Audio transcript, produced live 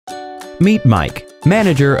Meet Mike,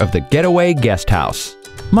 manager of the Getaway Guest House.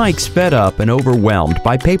 Mike's fed up and overwhelmed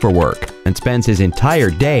by paperwork and spends his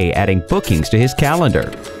entire day adding bookings to his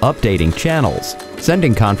calendar, updating channels,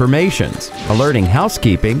 sending confirmations, alerting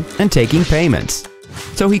housekeeping, and taking payments.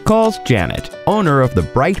 So he calls Janet, owner of the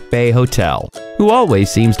Bright Bay Hotel, who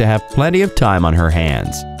always seems to have plenty of time on her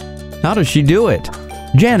hands. How does she do it?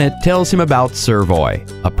 Janet tells him about Sirvoy,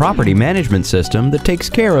 a property management system that takes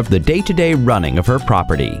care of the day-to-day running of her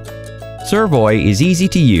property. Sirvoy is easy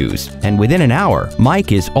to use, and within an hour,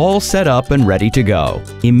 Mike is all set up and ready to go,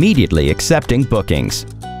 immediately accepting bookings.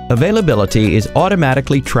 Availability is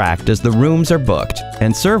automatically tracked as the rooms are booked,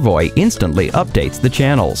 and Sirvoy instantly updates the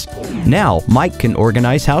channels. Now, Mike can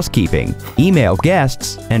organize housekeeping, email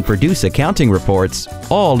guests, and produce accounting reports,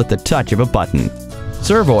 all at the touch of a button.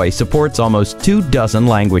 Sirvoy supports almost 24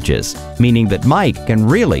 languages, meaning that Mike can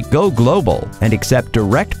really go global and accept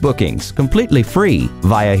direct bookings completely free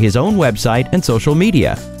via his own website and social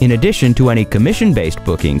media, in addition to any commission-based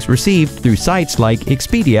bookings received through sites like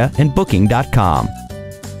Expedia and Booking.com.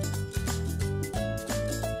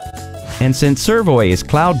 And since Sirvoy is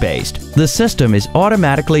cloud-based, the system is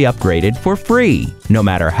automatically upgraded for free, no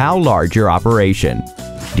matter how large your operation.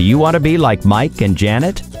 Do you want to be like Mike and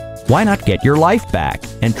Janet? Why not get your life back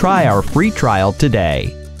and try our free trial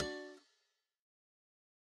today?